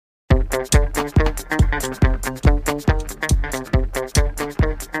Hello,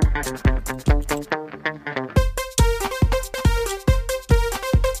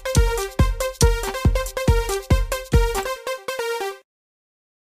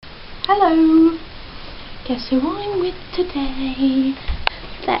 guess who I'm with today?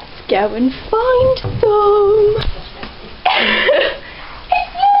 Let's go and find them.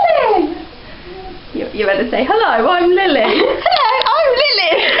 It's Lily! You better say hello, I'm Lily. Hello, I'm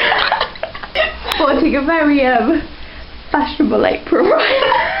Lily. Sporting a very fashionable apron,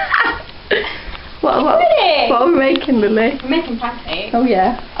 right? What are we making, Lily? We're making pancakes. Oh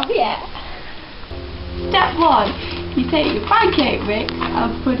yeah. Oh yeah. Step 1. You take your pancake mix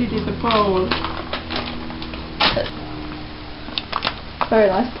and put it in the bowl. Very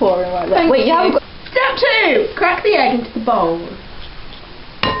nice pouring right there. Thank you. Haven't got... Step 2. Crack the egg into the bowl.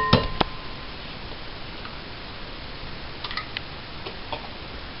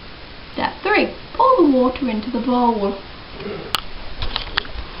 Step 3. Pour the water into the bowl.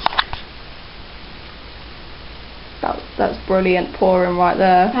 That's brilliant pouring right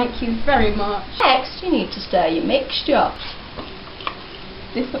there. Thank you very much. Next, you need to stir your mixture.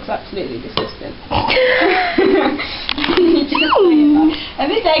 This looks absolutely disgusting.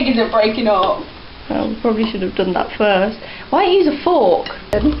 And this egg isn't breaking up. Well, we probably should have done that first. Why don't you use a fork?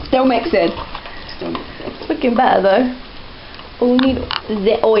 Still mixing. It's looking better though. Oh, we need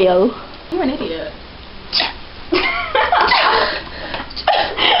the oil. You're an idiot.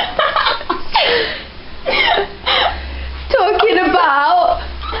 Talking about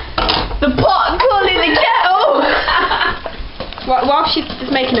the pot calling the kettle. While she's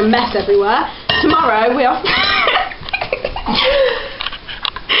making a mess everywhere, tomorrow we are.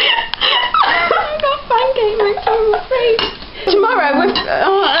 I've got pancake mix on my face. Tomorrow we're.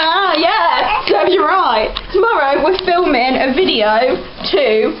 Yeah, serves you right. Tomorrow we're filming a video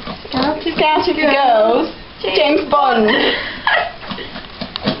to Scout of the Girls, James Bond,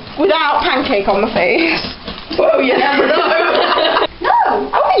 without pancake on my face. Well, you never know. No!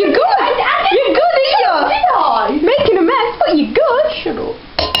 Oh, you're good! You're good, aren't you? Making a mess, but you're good. Shut up.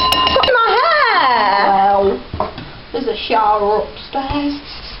 Got my hair! Well, there's a shower upstairs.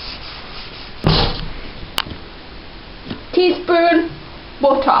 Teaspoon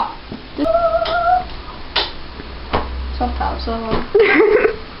butter. Top outside.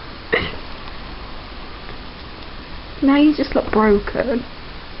 Now you just look broken.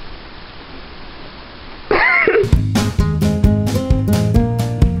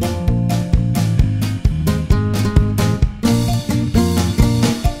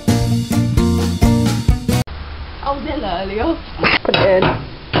 I was ill earlier. Put it in.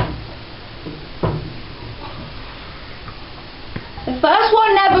 The first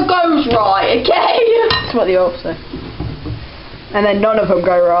one never goes right, okay? That's what they all say. And then none of them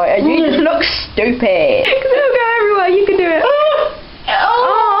go right, and you just look stupid. It'll go everywhere, you can do it.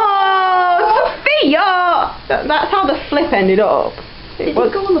 Oh, Sophia! That's how the flip ended up. It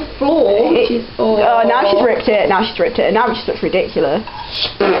didn't go on the floor. Oh, now she's ripped it, now she's ripped it, and now it just looks ridiculous.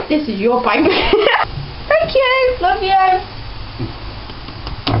 This is your pancake. Thank you! Love you!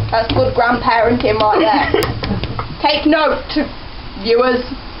 That's good grandparenting right there. Take note, viewers.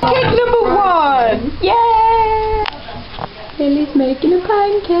 Cake number 1! Yay! Lily's making a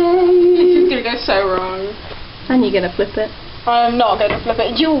pancake. This is gonna go so wrong. And you're gonna flip it. I'm not gonna flip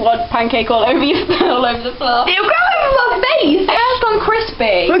it. You want pancake all over your all over the floor. It'll go over my face! It's gone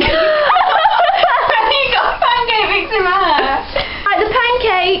crispy. You got pancake mix in my hair. Like the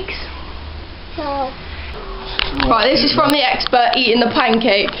pancakes. Oh. Right, this is from the expert eating the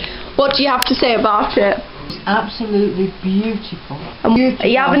pancake. What do you have to say about it? Absolutely beautiful. Are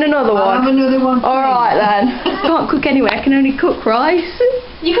you having another one? I'll have another one. Alright then. I can't cook anyway, I can only cook rice.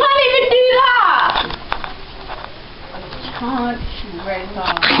 You can't even do that! Can't you very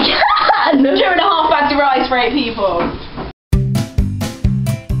much? I can! 2.5 bags of rice for 8 people.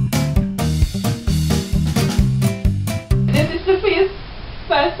 This is Sophia's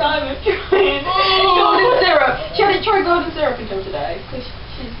first time of trying golden syrup. She hasn't tried golden syrup until today because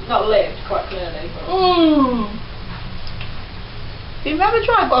she's not lived quite clearly. If you've ever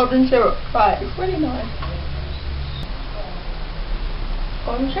tried golden syrup, try it. It's really nice.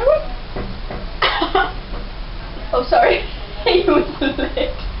 Golden syrup? Oh, sorry. You was the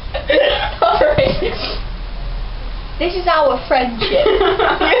lid. Sorry. This is our friendship.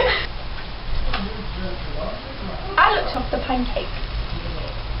 I looked off the pancake.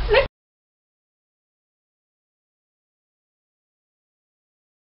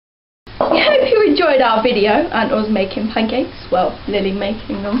 We hope you enjoyed our video and us making pancakes. Well, Lily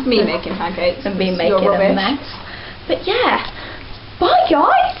making them. Me making pancakes. And me It's making your a rubbish. mess. But yeah, bye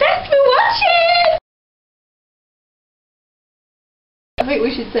guys, let's move on. I think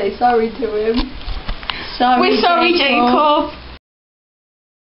we should say sorry to him. We're sorry, Jacob.